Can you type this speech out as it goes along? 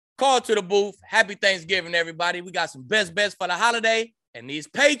Call to the booth. Happy Thanksgiving, everybody. We got some best bets for the holiday, and these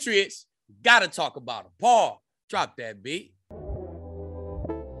Patriots, got to talk about them. Paul, drop that beat.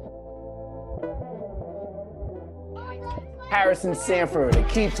 Harrison Sanford,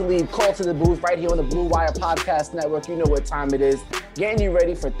 Aqib Talib, Call to the Booth right here on the Blue Wire Podcast Network. You know what time it is. Getting you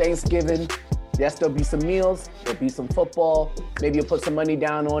ready for Thanksgiving. Yes, there'll be some meals. There'll be some football. Maybe you'll put some money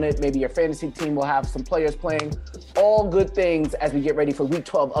down on it. Maybe your fantasy team will have some players playing. All good things as we get ready for Week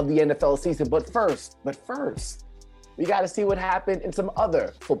 12 of the NFL season. But first, we got to see what happened in some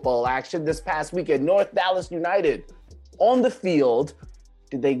other football action this past weekend. North Dallas United on the field.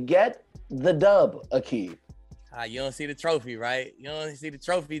 Did they get the dub, Aqib? You don't see the trophy, right? You don't see the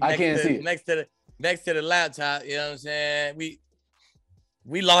trophy next to the laptop. You know what I'm saying?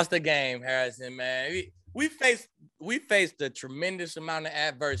 We lost the game, Harrison, man. We faced a tremendous amount of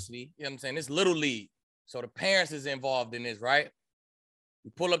adversity. You know what I'm saying? It's little league. So the parents is involved in this, right?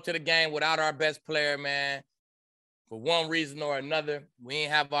 We pull up to the game without our best player, man. For one reason or another, we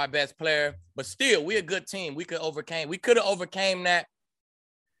ain't have our best player. But still, we a good team. We could have overcame that.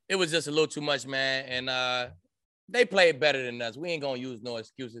 It was just a little too much, man. And they played better than us. We ain't going to use no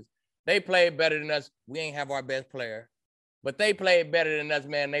excuses. They played better than us. We ain't have our best player. But they played better than us,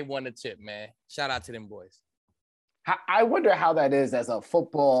 man. They won the tip, man. Shout out to them boys. I wonder how that is as a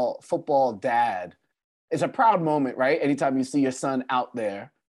football dad. It's a proud moment, right? Anytime you see your son out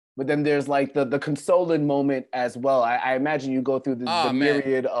there. But then there's like the consoling moment as well. I imagine you go through the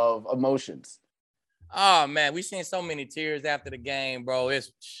myriad of emotions. Oh, man. We seen so many tears after the game, bro. It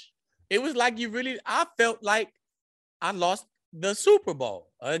was like I felt like I lost the Super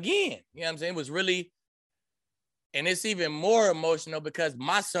Bowl again. You know what I'm saying? It was really, and it's even more emotional because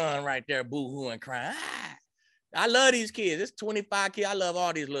my son right there boo-hooing, crying. I love these kids. It's 25 kids. I love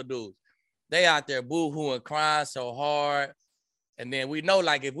all these little dudes. They out there boo-hooing, crying so hard. And then we know,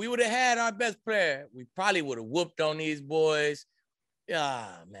 like, if we would have had our best player, we probably would have whooped on these boys. Yeah,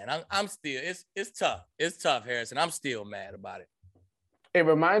 man, I'm still, it's tough. It's tough, Harrison. I'm still mad about it. It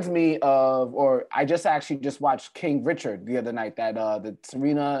reminds me of, or I just watched King Richard the other night, that the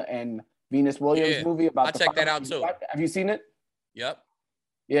Serena and Venus Williams movie about I checked that out too. Have you seen it? Yep.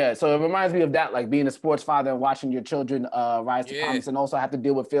 Yeah, so it reminds me of that, like being a sports father and watching your children rise to prominence and also have to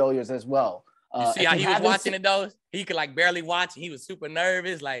deal with failures as well. You see how he was watching it though? He could like barely watch. He was super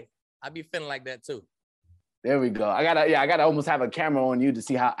nervous. Like I'd be feeling like that too. There we go. I gotta almost have a camera on you to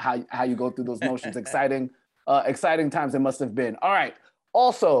see how you go through those motions. Exciting times it must have been. All right.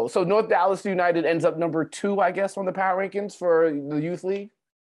 Also, so North Dallas United ends up number 2, I guess, on the power rankings for the youth league.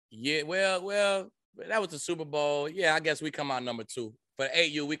 Yeah, well, that was the Super Bowl. Yeah, I guess we come out number 2. For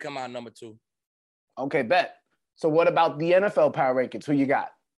 8U, we come out number 2. Okay, bet. So what about the NFL power rankings? Who you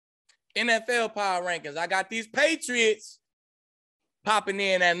got? NFL power rankings. I got these Patriots popping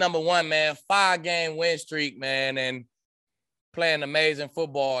in at number 1, man. 5-game win streak, man, and playing amazing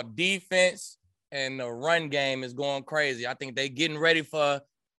football. Defense and the run game is going crazy. I think they getting ready for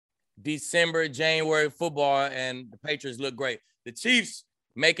December, January football, and the Patriots look great. The Chiefs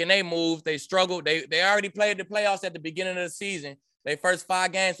making a move. They struggled. They already played the playoffs at the beginning of the season. Their first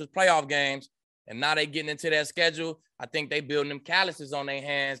 5 games was playoff games, and now they getting into that schedule. I think they building them calluses on their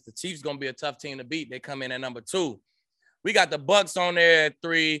hands. The Chiefs going to be a tough team to beat. They come in at number 2. We got the Bucks on there at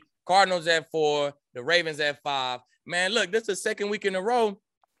 3, Cardinals at 4, the Ravens at 5. Man, look, this is the second week in a row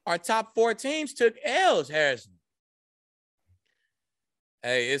our top 4 teams took L's, Harrison.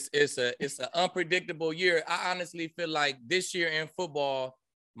 Hey, it's an unpredictable year. I honestly feel like this year in football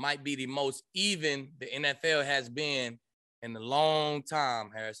might be the most even the NFL has been in a long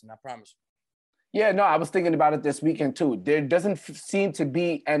time, Harrison. I promise you. Yeah, no, I was thinking about it this weekend too. There doesn't seem to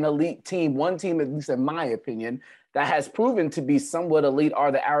be an elite team, one team, at least in my opinion, that has proven to be somewhat elite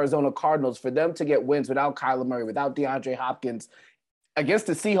are the Arizona Cardinals. For them to get wins without Kyler Murray, without DeAndre Hopkins, against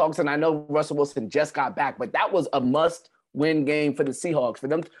the Seahawks, and I know Russell Wilson just got back, but that was a must-win game for the Seahawks.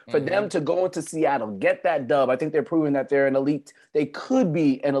 For them to go into Seattle, get that dub, I think they're proving that they're an elite. They could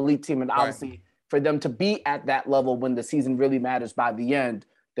be an elite team, and obviously for them to be at that level when the season really matters by the end,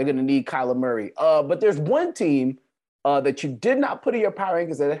 they're going to need Kyler Murray. But there's one team that you did not put in your power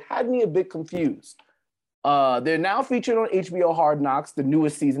rankings that had me a bit confused. They're now featured on HBO Hard Knocks, the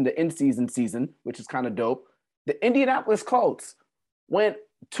newest season, the in-season season, which is kind of dope. The Indianapolis Colts went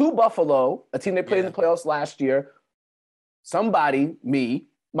to Buffalo, a team they played in the playoffs last year. Somebody, me,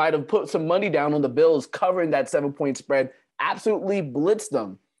 might have put some money down on the Bills covering that 7-point spread, absolutely blitzed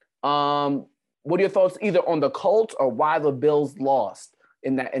them. What are your thoughts either on the Colts or why the Bills lost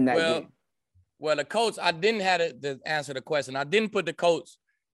in that game? Well, the Colts, I didn't have to answer the question. I didn't put the Colts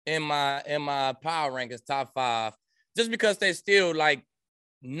in my power rankings top 5 just because they still like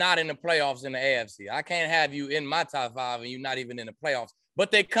not in the playoffs in the AFC. I can't have you in my top 5 and you not even in the playoffs.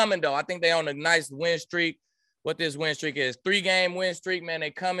 But they coming, though. I think they on a nice win streak. What this win streak is, 3-game win streak, man.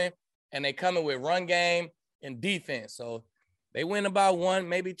 They coming, and they coming with run game and defense. So they win about 1,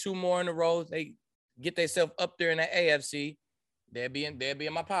 maybe 2 more in a row. They get themselves up there in the AFC. They'll be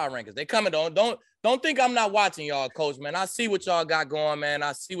in my power rankings. They coming, though. Don't think I'm not watching y'all, Coach, man. I see what y'all got going, man.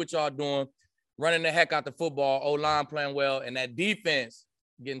 I see what y'all doing, running the heck out the football, O-line playing well, and that defense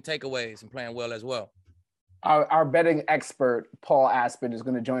getting takeaways and playing well as well. Our betting expert, Paul Aspen, is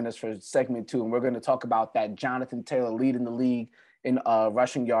going to join us for segment 2, and we're going to talk about that Jonathan Taylor leading the league in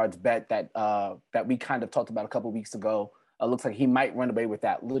rushing yards bet that we kind of talked about a couple of weeks ago. Looks like he might run away with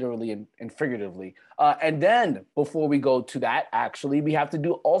that literally and figuratively. And then before we go to that, actually, we have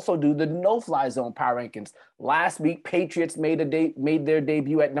to also do the no-fly zone power rankings. Last week, Patriots made their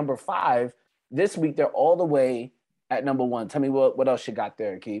debut at number 5. This week, they're all the way at number 1. Tell me what else you got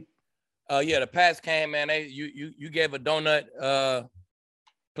there, Aqib. Yeah, the Pats came, man. You gave a donut,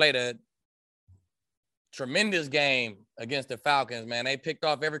 played a tremendous game against the Falcons, man. They picked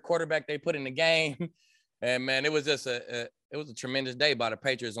off every quarterback they put in the game. And, man, it was just a tremendous day by the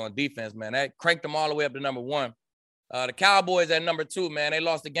Patriots on defense, man. That cranked them all the way up to number 1. The Cowboys at number 2, man. They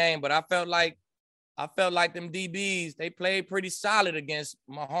lost the game, but I felt like them DBs, they played pretty solid against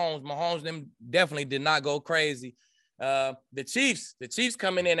Mahomes. Mahomes, them definitely did not go crazy. The Chiefs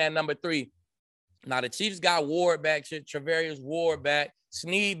coming in at number 3. Now, the Chiefs got Ward back, Travarius Ward back.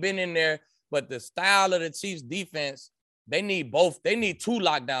 Snead been in there, but the style of the Chiefs defense, they need both. They need 2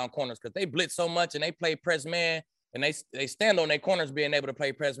 lockdown corners because they blitz so much and they play press man, and they stand on their corners being able to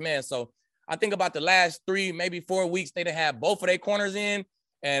play press man. So I think about the last 3, maybe 4 weeks, they done had both of their corners in,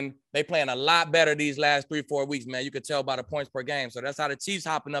 and they playing a lot better these last 3-4 weeks, man. You could tell by the points per game. So that's how the Chiefs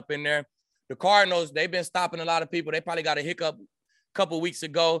hopping up in there. The Cardinals, they've been stopping a lot of people. They probably got a hiccup a couple weeks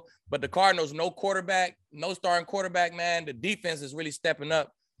ago, but the Cardinals, no starting quarterback, man. The defense is really stepping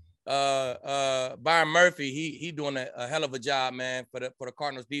up. Byron Murphy, he doing a hell of a job, man, for the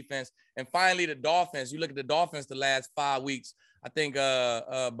Cardinals defense. And finally, the Dolphins. You look at the Dolphins the last 5 weeks. I think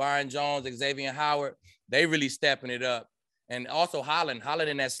Byron Jones, Xavier Howard, they really stepping it up. And also Holland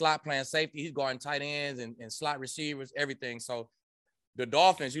in that slot playing safety. He's guarding tight ends and slot receivers, everything. So the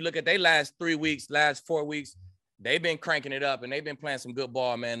Dolphins, you look at their last 4 weeks, they've been cranking it up, and they've been playing some good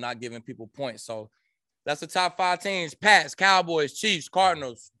ball, man, not giving people points. So that's the top 5 teams: Pats, Cowboys, Chiefs,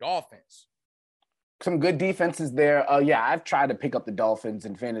 Cardinals, Dolphins. Some good defenses there. Yeah, I've tried to pick up the Dolphins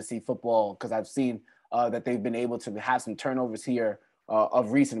in fantasy football because I've seen that they've been able to have some turnovers here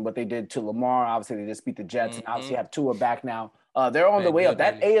of recent, what they did to Lamar. Obviously, they just beat the Jets, and obviously have Tua back now. They're on the way up.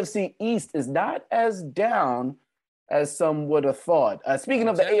 That AFC East is not as down as some would have thought. Speaking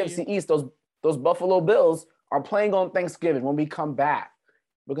of the AFC East, those Buffalo Bills are playing on Thanksgiving. When we come back,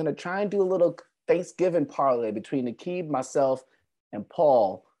 we're going to try and do a little Thanksgiving parlay between Aqib, myself, and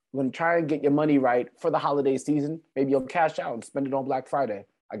Paul. We're going to try and get your money right for the holiday season. Maybe you'll cash out and spend it on Black Friday.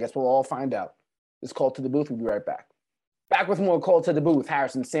 I guess we'll all find out. This Call to the Booth. We'll be right back. Back with more Call to the Booth.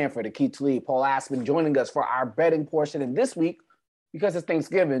 Harrison Sanford, Aqib Talib, Paul Aspen joining us for our betting portion. And this week, because it's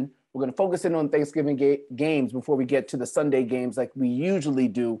Thanksgiving, we're going to focus in on Thanksgiving games before we get to the Sunday games like we usually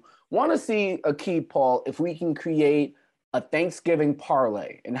do. Want to see, Aqib, Paul, if we can create a Thanksgiving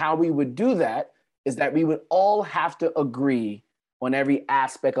parlay. And how we would do that is that we would all have to agree on every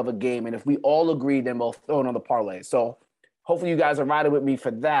aspect of a game. And if we all agree, then we'll throw it on the parlay. So hopefully you guys are riding with me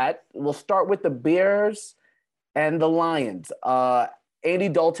for that. We'll start with the Bears and the Lions. Andy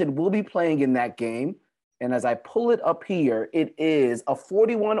Dalton will be playing in that game. And as I pull it up here, it is a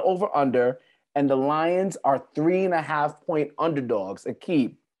 41 over-under, and the Lions are 3.5-point underdogs.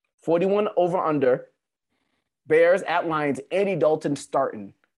 Aqib, 41 over-under, Bears at Lions, Andy Dalton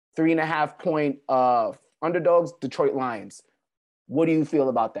starting, 3.5-point underdogs, Detroit Lions. What do you feel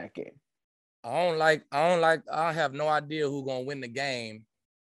about that game? I have no idea who's gonna win the game,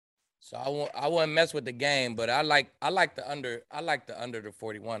 so I wouldn't mess with the game. But I like the under. I like the under the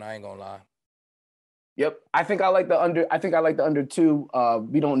 41. I ain't gonna lie. Yep, I think I like the under. I think I like the under too.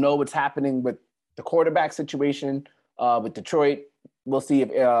 We don't know what's happening with the quarterback situation with Detroit. We'll see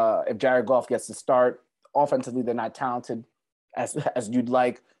if Jared Goff gets to start. Offensively, they're not talented as you'd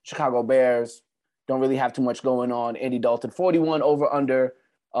like. Chicago Bears don't really have too much going on. Andy Dalton, 41 over under.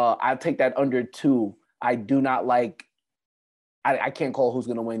 I'll take that under 2. I do not like. I can't call who's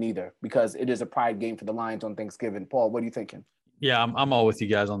going to win either because it is a pride game for the Lions on Thanksgiving. Paul, what are you thinking? Yeah, I'm all with you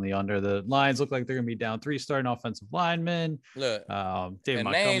guys on the under. The Lions look like they're going to be down 3 starting offensive linemen. Look, David and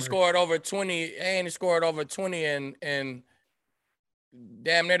Montgomery. They ain't scored over 20 and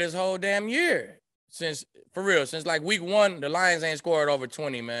damn near this whole damn year. since for real, since like week 1, the Lions ain't scored over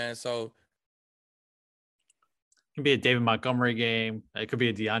 20, man. So It could be a David Montgomery game. It could be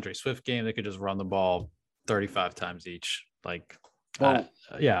a DeAndre Swift game. They could just run the ball 35 times each. Like, Boom.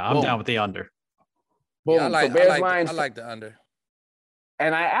 I'm down with the under. Boom. yeah, So Bears I Lions. like the under.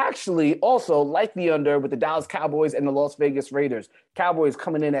 And I actually also like the under with the Dallas Cowboys and the Las Vegas Raiders. Cowboys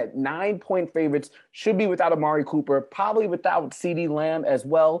coming in at 9-point favorites, should be without Amari Cooper, probably without CeeDee Lamb as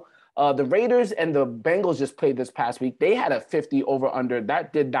well. The Raiders and the Bengals just played this past week. They had a 50 over under.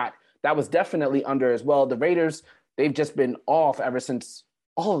 That was definitely under as well. The Raiders, they've just been off ever since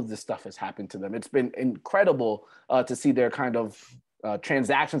all of this stuff has happened to them. It's been incredible to see their kind of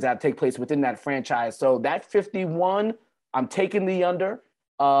transactions that take place within that franchise. So that 51, I'm taking the under.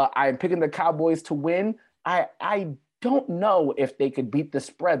 I'm picking the Cowboys to win. I don't know if they could beat the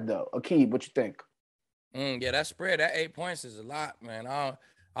spread, though. Aqib, what you think? Yeah, that spread, that 8 points is a lot, man. I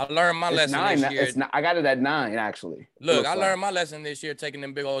learned my lesson 9, this year. I got it at 9, actually. Look, I learned my lesson this year taking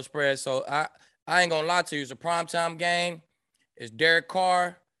them big old spreads. So I ain't going to lie to you. It's a primetime game. It's Derek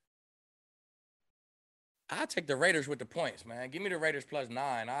Carr. I'll take the Raiders with the points, man. Give me the Raiders plus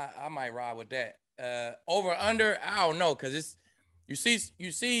 9. I might ride with that. Over, under, I don't know, because it's you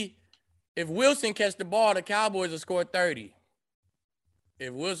see, if Wilson catch the ball, the Cowboys will score 30.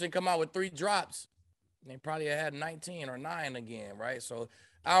 If Wilson come out with 3 drops, they probably had 19 or 9 again, right? So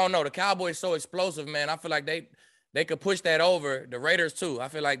I don't know. The Cowboys so explosive, man. I feel like they could push that over. The Raiders too. I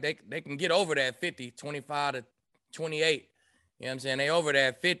feel like they can get over that 50, 25 to 28. You know what I'm saying? They over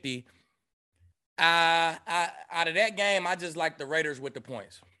that 50. Out of that game, I just like the Raiders with the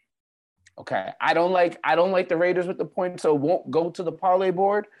points. Okay. I don't like the Raiders with the points, so won't go to the parlay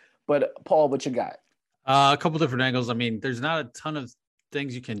board. But Paul, what you got? A couple different angles. I mean, there's not a ton of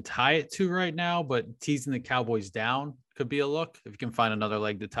things you can tie it to right now, but teasing the Cowboys down could be a look if you can find another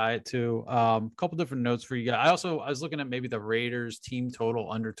leg to tie it to. A couple different notes for you guys. I was looking at maybe the Raiders team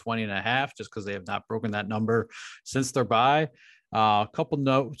total under 20.5, just because they have not broken that number since their bye. A couple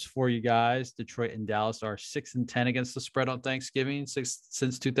notes for you guys. Detroit and Dallas are 6-10 against the spread on Thanksgiving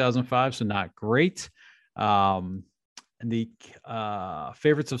since 2005, so not great. And the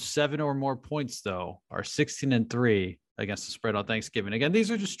favorites of 7 or more points, though, are 16-3 against the spread on Thanksgiving. Again, these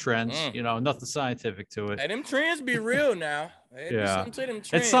are just trends, nothing scientific to it. Hey, them trends be real now. Yeah, to them trends,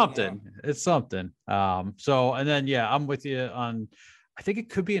 it's something. Now. It's something. So, and then, I'm with you on, I think it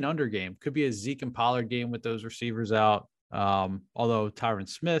could be an under game. Could be a Zeke and Pollard game with those receivers out. Although Tyron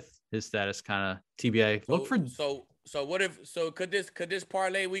Smith, his status kind of TBA. Could this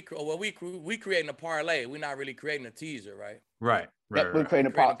parlay we creating a parlay? We're not really creating a teaser, right? Right. We're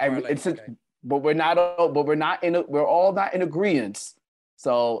creating a parlay. But we're not. But we're not in. We're all not in agreement.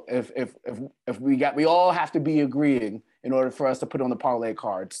 So if we all have to be agreeing in order for us to put on the parlay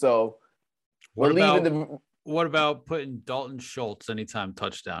card. So what about putting Dalton Schultz anytime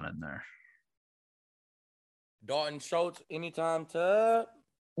touchdown in there? Dalton Schultz anytime to.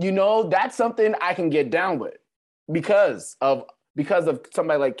 That's something I can get down with because of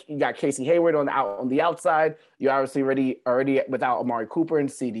somebody like you got Casey Hayward on the outside. You're obviously already without Amari Cooper and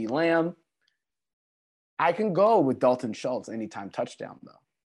CeeDee Lamb. I can go with Dalton Schultz anytime touchdown though.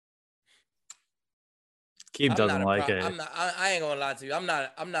 Keith doesn't like it. I ain't gonna lie to you. I'm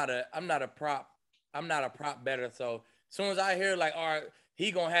not a prop better. So as soon as I hear like, all right, he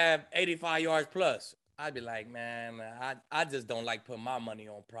gonna have 85 yards plus, I'd be like, man, I just don't like putting my money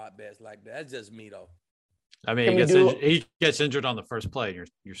on prop bets like that. That's just me though. I mean, he gets injured on the first play,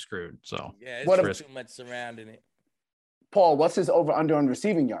 you're screwed. So yeah, it's too much surrounding it. Paul, what's his over under on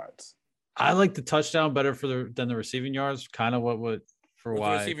receiving yards? I like the touchdown better than the receiving yards. Kind of why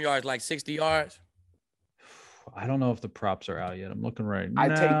receiving yards like 60 yards. I don't know if the props are out yet. I'm looking right now.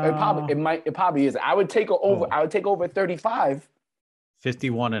 It probably is. I would take over. I would take over 35.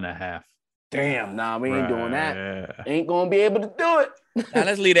 51.5. Damn, nah, we ain't doing that. Ain't gonna be able to do it. Now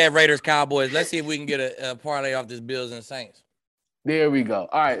let's leave that Raiders Cowboys. Let's see if we can get a parlay off this Bills and Saints. There we go.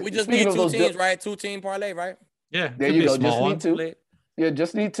 All right. We just need 2 teams, right? 2-team parlay, right? Yeah. There you go. Just need 2. Yeah,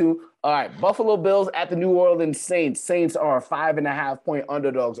 just need 2. All right. Buffalo Bills at the New Orleans Saints. Saints are 5.5-point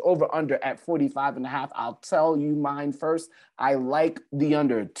underdogs. Over under at 45.5. I'll tell you mine first. I like the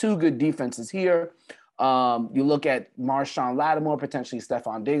under. 2 good defenses here. You look at Marshawn Lattimore, potentially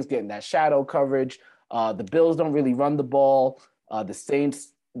Stephon Diggs getting that shadow coverage. The Bills don't really run the ball. The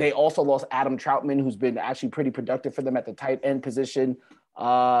Saints, they also lost Adam Troutman, who's been actually pretty productive for them at the tight end position.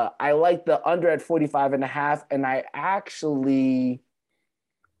 I like the under at 45.5, and I actually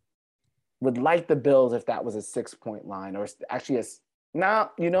would like the Bills if that was a 6-point line, or actually I'm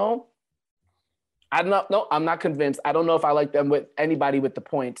not convinced. I don't know if I like them with anybody with the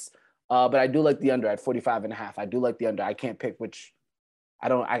points. But I do like the under at 45.5. I do like the under. I can't pick which. I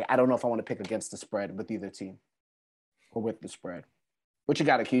don't know if I want to pick against the spread with either team or with the spread. What you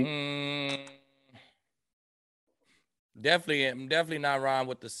got, Aqib? I'm definitely not riding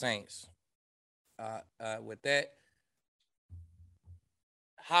with the Saints. With that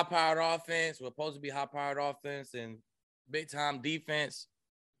high-powered offense, we're supposed to be high-powered offense and big-time defense.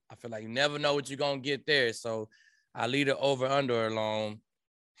 I feel like you never know what you're gonna get there, so I leave the over/under alone.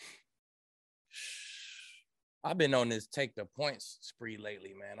 I've been on this take the points spree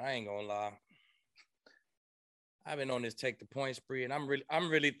lately, man. I ain't gonna lie. I've been on this take the point spree, and I'm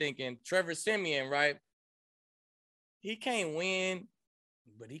really thinking Trevor Siemian, right? He can't win,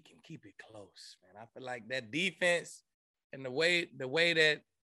 but he can keep it close, man. I feel like that defense and the way that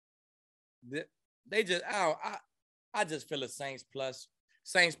they just I just feel a Saints plus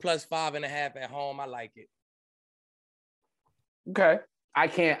 5.5 at home. I like it. Okay. I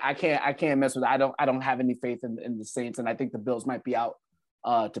can't mess with it. I don't have any faith in the Saints, and I think the Bills might be out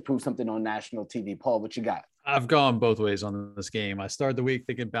to prove something on national TV. Paul, what you got? I've gone both ways on this game. I started the week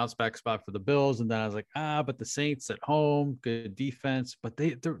thinking bounce back spot for the Bills, and then I was like, but the Saints at home, good defense. But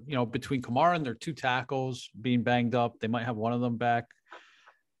they're between Kamara and their two tackles being banged up, they might have one of them back.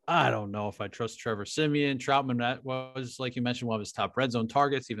 I don't know if I trust Trevor Siemian. Troutman, that was, like you mentioned, one of his top red zone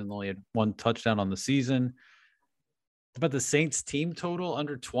targets, even though he had one touchdown on the season. But the Saints team total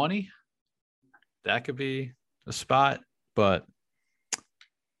under 20, that could be a spot, but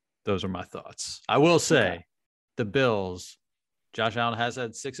those are my thoughts. I will say the Bills, Josh Allen has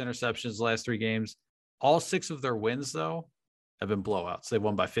had 6 interceptions the last 3 games. All 6 of their wins, though, have been blowouts. They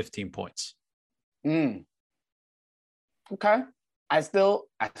won by 15 points. Okay. I still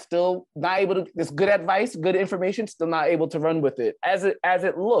not able to, this good advice, good information, still not able to run with it. As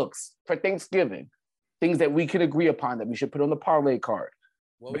it looks for Thanksgiving. Things that we can agree upon that we should put on the parlay card.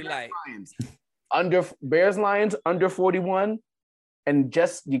 What we like? Bears Lions under 41, and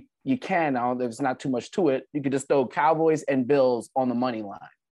just you can. There's not too much to it. You could just throw Cowboys and Bills on the money line.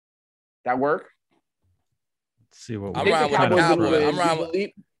 That work? Let's see what I'm riding with the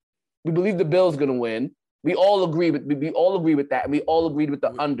Cowboys. We believe the Bills gonna win. We all agree with that. We all agreed with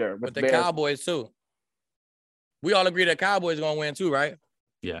the under with the Cowboys too. We all agree that Cowboys gonna win too, right?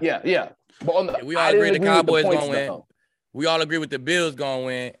 Yeah. But we all agree the Cowboys going to win. Though. We all agree with the Bills going to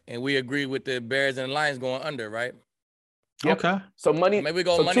win, and we agree with the Bears and the Lions going under, right? Yep. Okay. So maybe we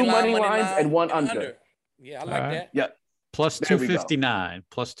go money 2 money lines and 1 under. Yeah, I like that. Yep. Plus 259.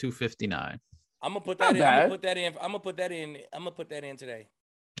 Plus 259. I'm gonna put that in. I'm gonna put that in today.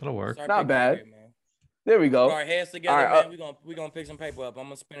 That'll work. Not bad. Paper, man. There we go. Put our heads together, man. We're gonna pick some paper up. I'm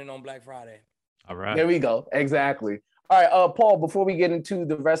gonna spend it on Black Friday. All right. There we go. Exactly. All right, Paul, before we get into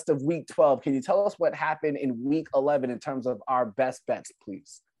the rest of week 12, can you tell us what happened in week 11 in terms of our best bets,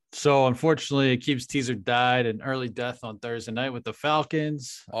 please? So, unfortunately, Aqib's teaser died an early death on Thursday night with the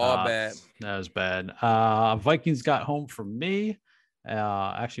Falcons. Bad. That was bad. Vikings got home for me.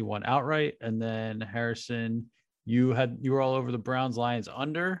 Actually won outright. And then, Harrison, you were all over the Browns Lions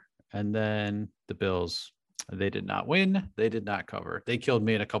under. And then the Bills, they did not win. They did not cover. They killed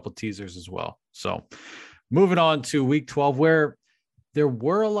me in a couple teasers as well. So, moving on to week 12, where there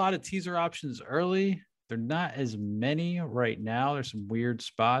were a lot of teaser options early. They're not as many right now. There's some weird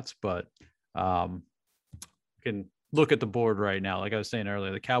spots, but you can look at the board right now. Like I was saying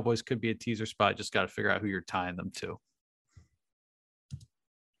earlier, the Cowboys could be a teaser spot. Just got to figure out who you're tying them to.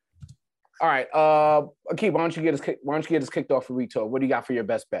 All right. Aqib, why don't you get us kicked off for week 12? What do you got for your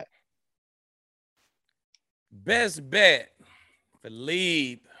best bet? Best bet for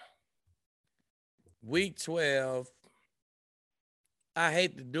lead. Week 12, I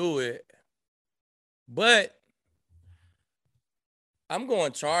hate to do it, but I'm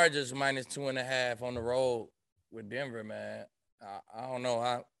going Chargers minus 2.5 on the road with Denver, man. I don't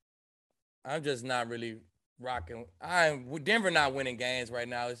know. I'm just not really rocking. Denver not winning games right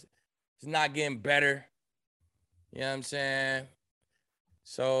now. It's not getting better. You know what I'm saying?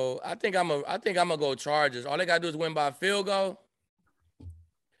 So I think I'm gonna go Chargers. All they gotta do is win by a field goal.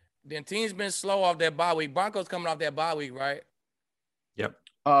 Then teams been slow off that bye week. Broncos coming off that bye week, right? Yep.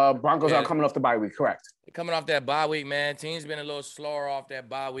 Broncos are coming off the bye week, correct? They're coming off that bye week, man. Teams been a little slower off that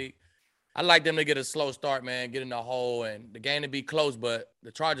bye week. I like them to get a slow start, man, get in the hole, and the game to be close, but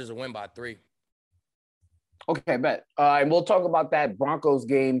the Chargers will win by 3. Okay, bet. And we'll talk about that Broncos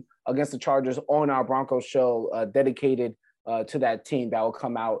game against the Chargers on our Broncos show dedicated to that team that will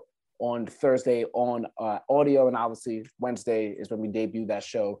come out on Thursday on audio, and obviously Wednesday is when we debut that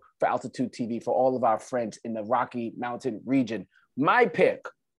show for Altitude TV for all of our friends in the Rocky Mountain region. My pick,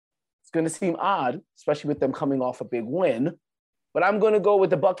 it's going to seem odd, especially with them coming off a big win, but I'm going to go with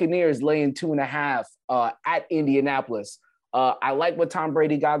the Buccaneers laying 2.5 at Indianapolis. I like what Tom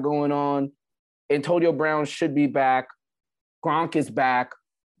Brady got going on. Antonio Brown should be back. Gronk is back.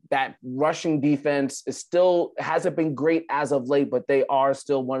 That rushing defense hasn't been great as of late, but they are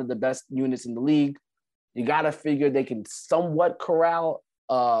still one of the best units in the league. You got to figure they can somewhat corral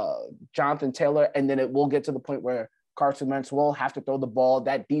Jonathan Taylor, and then it will get to the point where Carson Wentz will have to throw the ball.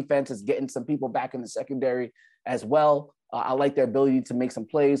 That defense is getting some people back in the secondary as well. I like their ability to make some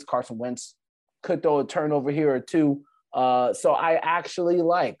plays. Carson Wentz could throw a turnover here or two. So I actually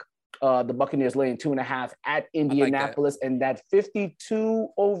like the Buccaneers laying 2.5 at Indianapolis, and that 52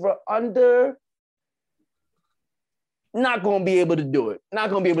 over under. Not going to be able to do it. Not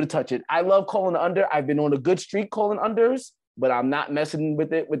going to be able to touch it. I love calling the under. I've been on a good streak calling unders, but I'm not messing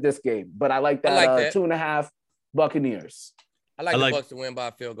with it with this game. But I like that, 2.5 Buccaneers. I like the Bucs to win by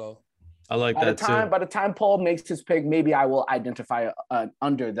a field goal. I like that too. By the time Paul makes his pick, maybe I will identify an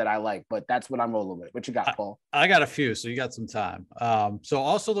under that I like, but that's what I'm rolling with. What you got, Paul? I got a few, so you got some time. So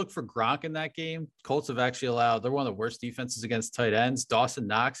also look for Gronk in that game. Colts have actually they're one of the worst defenses against tight ends. Dawson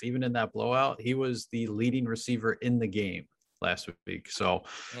Knox, even in that blowout, he was the leading receiver in the game last week. So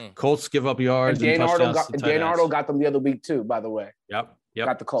Colts give up yards and touchdowns. Dan Arnold got them the other week too, by the way. Yep.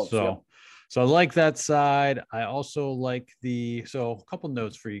 Got the Colts. So I like that side. I also like a couple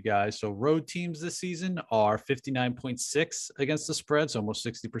notes for you guys. So road teams this season are 59.6 against the spread, so almost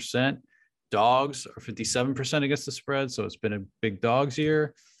 60%. Dogs are 57% against the spread, so it's been a big dogs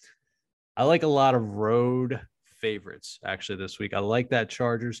year. I like a lot of road favorites actually this week. I like that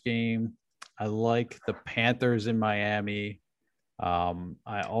Chargers game. I like the Panthers in Miami.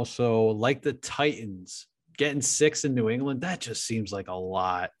 I also like the Titans getting 6 in New England. That just seems like a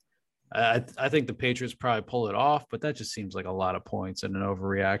lot. I think the Patriots probably pull it off, but that just seems like a lot of points and an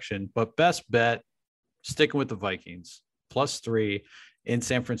overreaction. But best bet, sticking with the Vikings, +3 in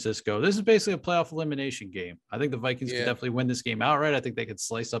San Francisco. This is basically a playoff elimination game. I think the Vikings can definitely win this game outright. I think they could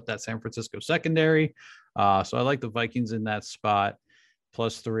slice up that San Francisco secondary. So I like the Vikings in that spot,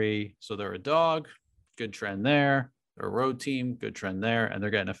 +3. So they're a dog, good trend there. They're a road team, good trend there, and they're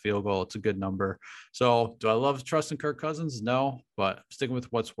getting a field goal. It's a good number. So do I love trusting Kirk Cousins? No, but I'm sticking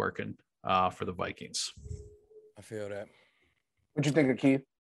with what's working for the Vikings. I feel that. What you think, Aqib?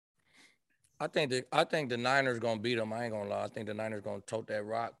 I think the Niners gonna beat them. I ain't gonna lie. I think the Niners gonna tote that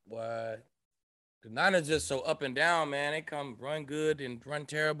rock. Boy, the Niners just so up and down, man. They come run good and run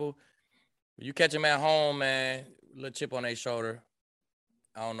terrible. You catch them at home, man. Little chip on their shoulder.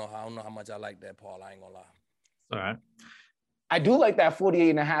 I don't know how much I like that, Paul. I ain't gonna lie. All right. I do like that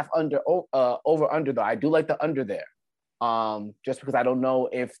 48.5 over under though. I do like the under there. Just because I don't know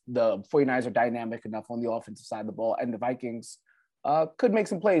if the 49ers are dynamic enough on the offensive side of the ball, and the Vikings could make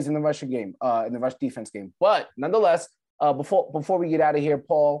some plays in the rushing game, in the rush defense game. But nonetheless, before we get out of here,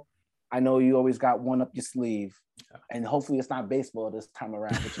 Paul, I know you always got one up your sleeve, and hopefully it's not baseball this time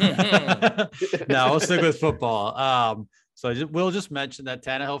around. No, we'll stick with football. So we'll just mention that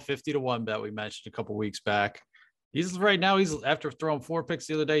Tannehill 50-1 bet we mentioned a couple weeks back. He's after throwing 4 picks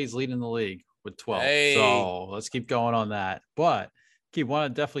the other day, he's leading the league with 12. Hey. So let's keep going on that. But Keith,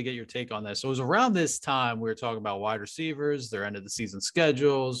 want to definitely get your take on this. So it was around this time we were talking about wide receivers, their end of the season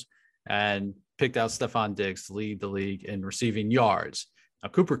schedules, and picked out Stephon Diggs to lead the league in receiving yards. Now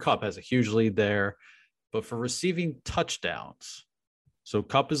Cooper Kupp has a huge lead there, but for receiving touchdowns, so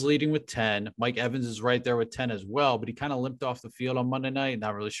Kupp is leading with 10. Mike Evans is right there with 10 as well, but he kind of limped off the field on Monday night.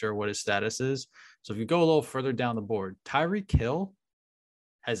 Not really sure what his status is. So if you go a little further down the board, Tyreek Hill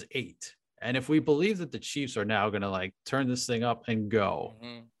has 8. And if we believe that the Chiefs are now going to turn this thing up and go,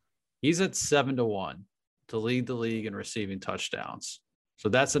 he's at 7-1 to lead the league in receiving touchdowns. So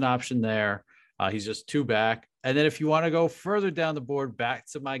that's an option there. He's just 2 back. And then if you want to go further down the board, back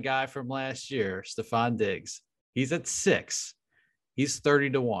to my guy from last year, Stephon Diggs, he's at 6. He's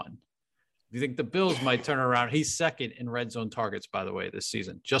 30-1. You think the Bills might turn around? He's second in red zone targets, by the way, this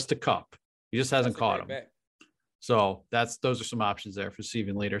season. Just a Kupp. He just hasn't caught him. Bet. So those are some options there for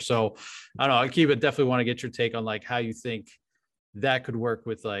receiving leader. So I don't know. Aqib, I definitely want to get your take on how you think that could work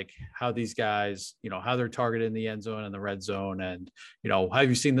with how these guys, how they're targeted in the end zone and the red zone. And, have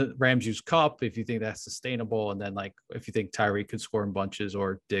you seen the Rams use Kupp, if you think that's sustainable? And then if you think Tyreek could score in bunches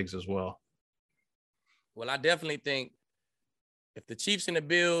or Diggs as well. Well, I definitely think if the Chiefs and the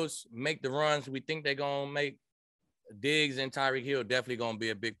Bills make the runs we think they're going to make, Diggs and Tyreek Hill definitely going to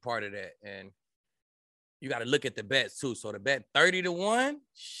be a big part of that. And you got to look at the bets too. So the bet 30-1,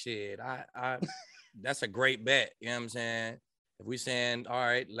 shit, I that's a great bet. You know what I'm saying? If we saying, all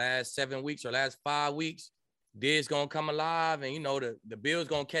right, last 7 weeks or last 5 weeks, Diggs going to come alive, and the Bills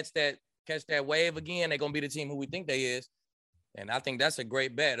going to catch that wave again. They're going to be the team who we think they is. And I think that's a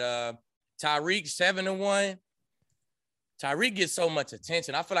great bet. Tyreek 7-1. Tyreek gets so much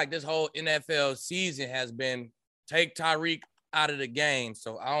attention. I feel like this whole NFL season has been take Tyreek out of the game.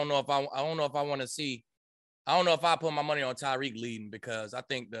 So I don't know if I want to see. I don't know if I put my money on Tyreek leading, because I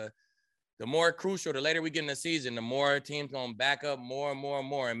think the more crucial, the later we get in the season, the more teams gonna back up more and more and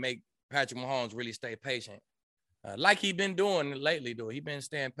more and make Patrick Mahomes really stay patient, like he been doing lately. Though he been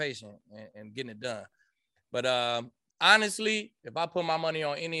staying patient and getting it done. But honestly, if I put my money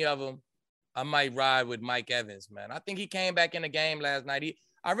on any of them, I might ride with Mike Evans, man. I think he came back in the game last night.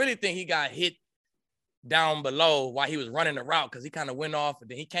 I really think he got hit down below while he was running the route, because he kind of went off, and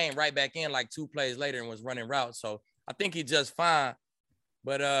then he came right back in like 2 plays later and was running routes. So I think he's just fine.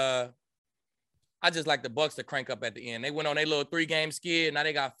 But I just like the Bucs to crank up at the end. They went on their little 3-game skid. Now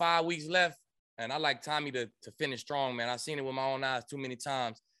they got 5 weeks left, and I like Tommy to finish strong, man. I've seen it with my own eyes too many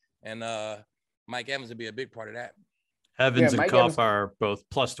times, and Mike Evans would be a big part of that. Evans and Cup are both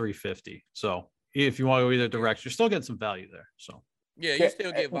plus 350. So if you want to go either direction, you're still getting some value there. So yeah, you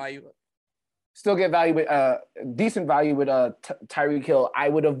still get value. Still get value with decent value with Tyreek Hill. I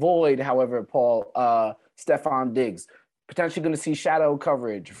would avoid, however, Paul, Stephon Diggs. Potentially going to see shadow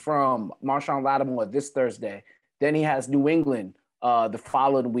coverage from Marshawn Lattimore this Thursday. Then he has New England the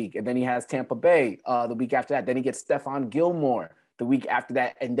following week, and then he has Tampa Bay the week after that. Then he gets Stephon Gilmore the week after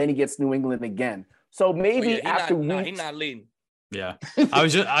that, and then he gets New England again. So maybe he's not leading. Yeah, I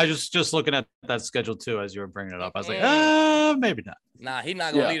was just looking at that schedule too as you were bringing it up. I was like, maybe not. Nah, he's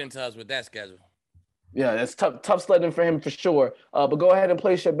not gonna lead into us with that schedule. Yeah, that's tough sledding for him for sure. But go ahead and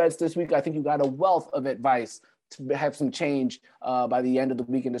place your bets this week. I think you got a wealth of advice to have some change by the end of the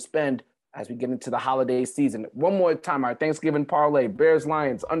weekend to spend as we get into the holiday season. One more time, our Thanksgiving parlay: Bears,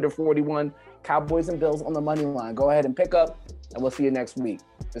 Lions under 41, Cowboys and Bills on the money line. Go ahead and pick up, and we'll see you next week.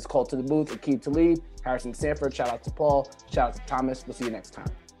 This call to the booth, Aqib, Talib, Harrison Sanford. Shout out to Paul. Shout out to Thomas. We'll see you next time.